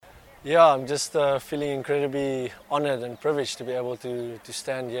Yeah, I'm just feeling incredibly honoured and privileged to be able to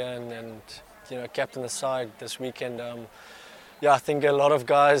stand here and captain the side this weekend. I think a lot of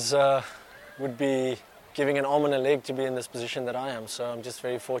guys would be giving an arm and a leg to be in this position that I am. So I'm just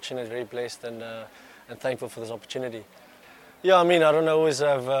very fortunate, very blessed, and thankful for this opportunity. Yeah, I mean, I don't always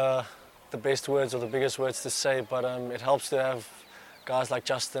have the best words or the biggest words to say, but it helps to have guys like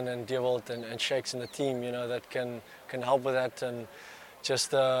Justin and Delport and Shakes in the team, that can help with that and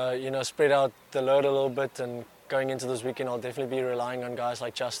just spread out the load a little bit. And going into this weekend, I'll definitely be relying on guys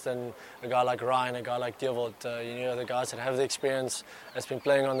like Justin, a guy like Ryan, a guy like Delport, the guys that have the experience, that's been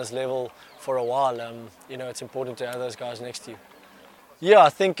playing on this level for a while. It's important to have those guys next to you. Yeah, I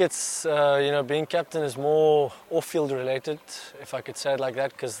think it's, being captain is more off-field related, if I could say it like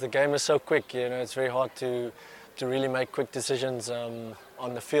that, because the game is so quick. It's very hard to really make quick decisions on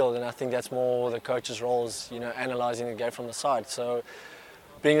the field, and I think that's more the coach's roles, analysing the game from the side. So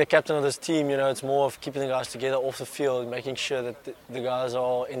being the captain of this team, it's more of keeping the guys together off the field, making sure that the guys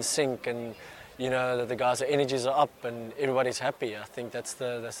are in sync and, that the guys' energies are up and everybody's happy. I think that's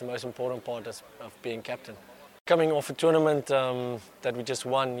the most important part of being captain. Coming off a tournament that we just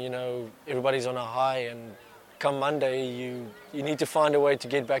won, everybody's on a high, and come Monday you need to find a way to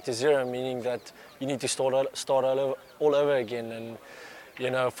get back to zero, meaning that you need to start all over again.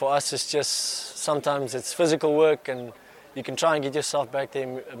 And for us it's just sometimes it's physical work, and you can try and get yourself back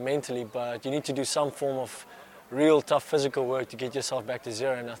there mentally, but you need to do some form of real tough physical work to get yourself back to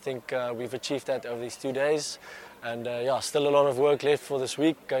zero. And I think we've achieved that over these 2 days, and still a lot of work left for this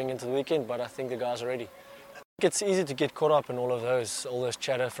week going into the weekend, but I think the guys are ready. It's easy to get caught up in all those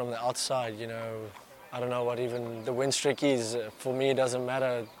chatter from the outside. I don't know what even the win streak is. For me, it doesn't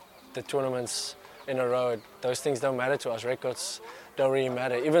matter. The tournaments in a row, those things don't matter to us. Records don't really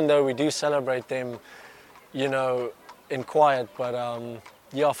matter, even though we do celebrate them, in quiet. But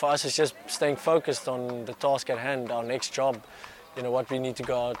for us, it's just staying focused on the task at hand, our next job. What we need to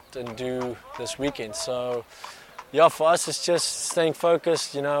go out and do this weekend. So, for us, it's just staying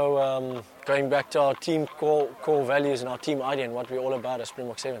focused. Going back to our team core values and our team idea and what we're all about as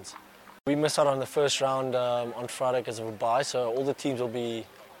Springbok Sevens. We missed out on the first round on Friday because of a bye, so all the teams will be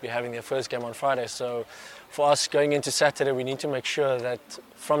having their first game on Friday. So for us going into Saturday, we need to make sure that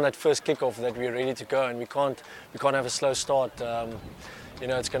from that first kickoff that we're ready to go, and we can't have a slow start.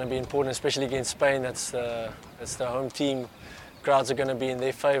 It's going to be important, especially against Spain. That's the home team. Crowds are going to be in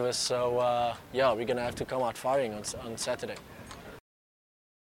their favour. So we're going to have to come out firing on Saturday.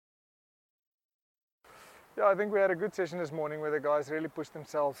 Yeah, I think we had a good session this morning where the guys really pushed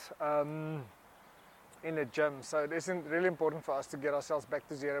themselves in the gym. So it isn't really important for us to get ourselves back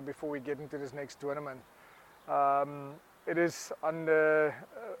to zero before we get into this next tournament. It is under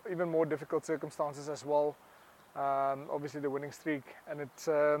even more difficult circumstances as well. Obviously the winning streak, and it's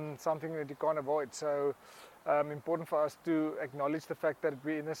something that you can't avoid. So important for us to acknowledge the fact that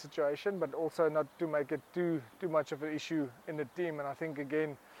we're in this situation, but also not to make it too much of an issue in the team. And I think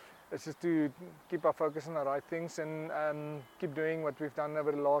again, it's just to keep our focus on the right things and keep doing what we've done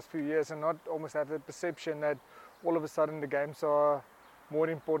over the last few years, and not almost have the perception that all of a sudden the games are more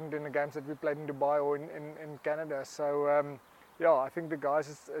important than the games that we played in Dubai or in Canada. So I think the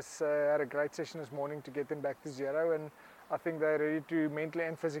guys had a great session this morning to get them back to zero, and I think they're ready to mentally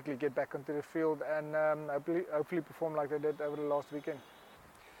and physically get back onto the field and hopefully perform like they did over the last weekend.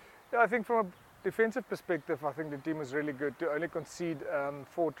 Yeah, I think from a defensive perspective, I think the team is really good. To only concede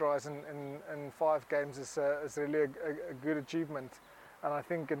 4 tries in 5 games is really a good achievement. And I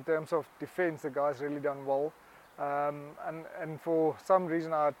think in terms of defence, the guys really done well. And for some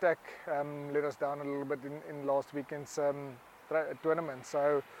reason, our attack let us down a little bit in last weekend's tournament.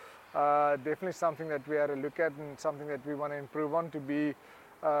 So definitely something that we had to look at and something that we want to improve on, to be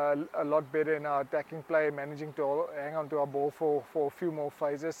a lot better in our attacking play, managing to hang on to our ball for a few more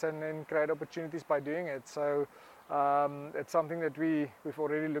phases and then create opportunities by doing it. So it's something that we've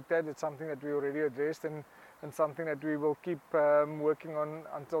already looked at, it's something that we already addressed, and something that we will keep working on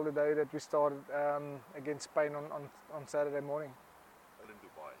until the day that we start against Spain on Saturday morning.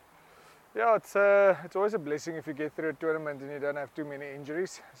 Yeah, it's always a blessing if you get through a tournament and you don't have too many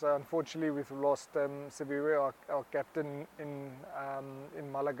injuries. So unfortunately, we've lost Sabiwe, our captain in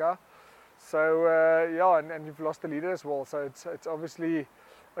Malaga. So and you've lost the leader as well. So it's obviously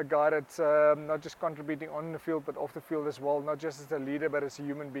a guy that's not just contributing on the field but off the field as well. Not just as a leader but as a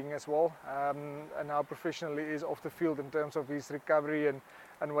human being as well. And how professionally he is off the field in terms of his recovery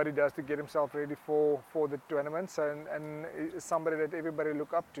and what he does to get himself ready for the tournaments. And is somebody that everybody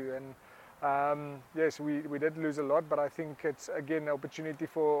look up to. And Yes, we did lose a lot, but I think it's again an opportunity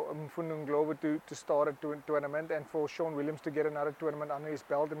for Mfundo Globo to start a tournament, and for Sean Williams to get another tournament under his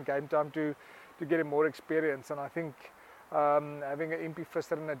belt and game time to get him more experience. And I think having an Impi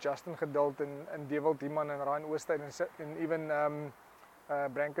Visser and a Justin Geduld and Dewald Dieman and Ryan Ooster and even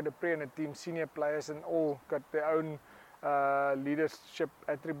Branko de Pre and the team senior players and all got their own leadership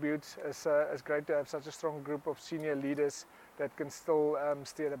attributes. It's great to have such a strong group of senior leaders that can still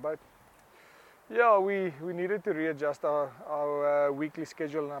steer the boat. Yeah, we needed to readjust our weekly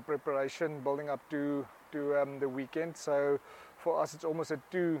schedule and our preparation building up to the weekend. So for us it's almost a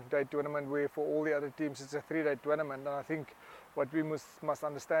 2-day tournament, where for all the other teams it's a 3-day tournament. And I think what we must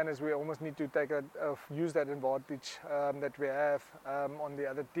understand is we almost need to use that advantage that we have on the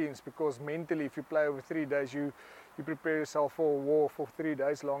other teams, because mentally if you play over 3 days you prepare yourself for a war for 3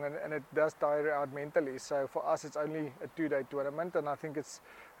 days long, and it does tire out mentally. So for us it's only a 2-day tournament, and I think it's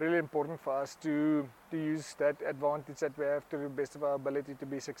really important for us to use that advantage that we have to the best of our ability to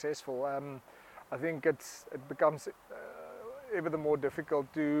be successful. I think it becomes ever the more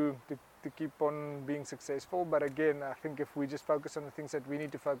difficult to keep on being successful, but again I think if we just focus on the things that we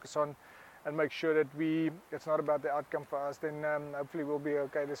need to focus on and make sure that it's not about the outcome for us, then hopefully we'll be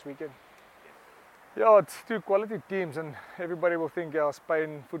okay this weekend. Yeah, it's 2 quality teams, and everybody will think, yeah,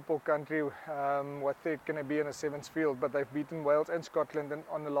 Spain, football country, what they're going to be in a 7th field, but they've beaten Wales and Scotland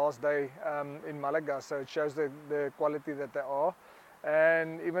on the last day in Malaga, so it shows the quality that they are,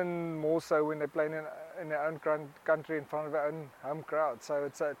 and even more so when they play in their own country in front of their own home crowd. So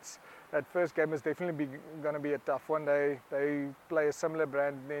it's that first game is definitely going to be a tough one. They play a similar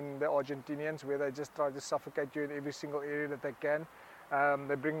brand than the Argentinians, where they just try to suffocate you in every single area that they can.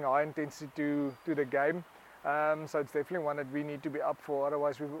 They bring high intensity to the game, so it's definitely one that we need to be up for,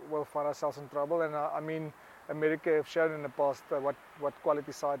 otherwise we will find ourselves in trouble. And I mean, America have shown in the past what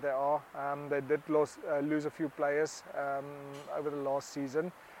quality side they are. They did lose a few players over the last season,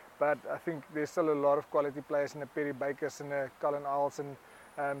 but I think there's still a lot of quality players in the Perry Bakers and the Colin Isles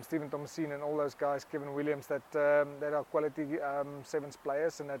and Stephen Thomasin and all those guys, Kevin Williams, that are quality sevens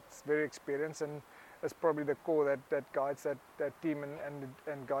players, and that's very experienced, and it's probably the core that guides that team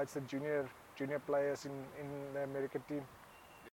and guides the junior players in the American team.